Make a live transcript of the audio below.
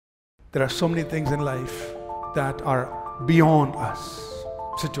There are so many things in life that are beyond us.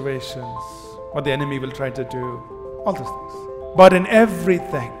 Situations, what the enemy will try to do, all those things. But in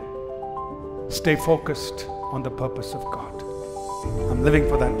everything, stay focused on the purpose of God. I'm living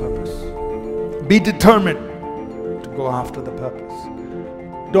for that purpose. Be determined to go after the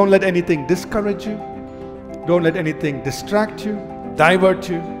purpose. Don't let anything discourage you. Don't let anything distract you, divert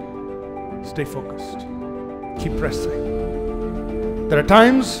you. Stay focused. Keep pressing. There are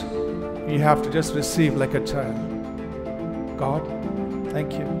times you have to just receive like a child. God,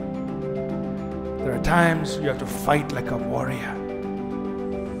 thank you. There are times you have to fight like a warrior.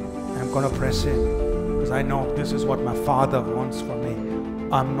 I'm going to press in because I know this is what my Father wants for me.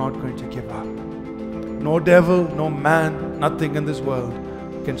 I'm not going to give up. No devil, no man, nothing in this world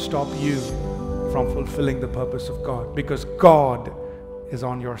can stop you from fulfilling the purpose of God, because God is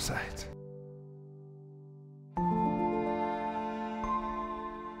on your side.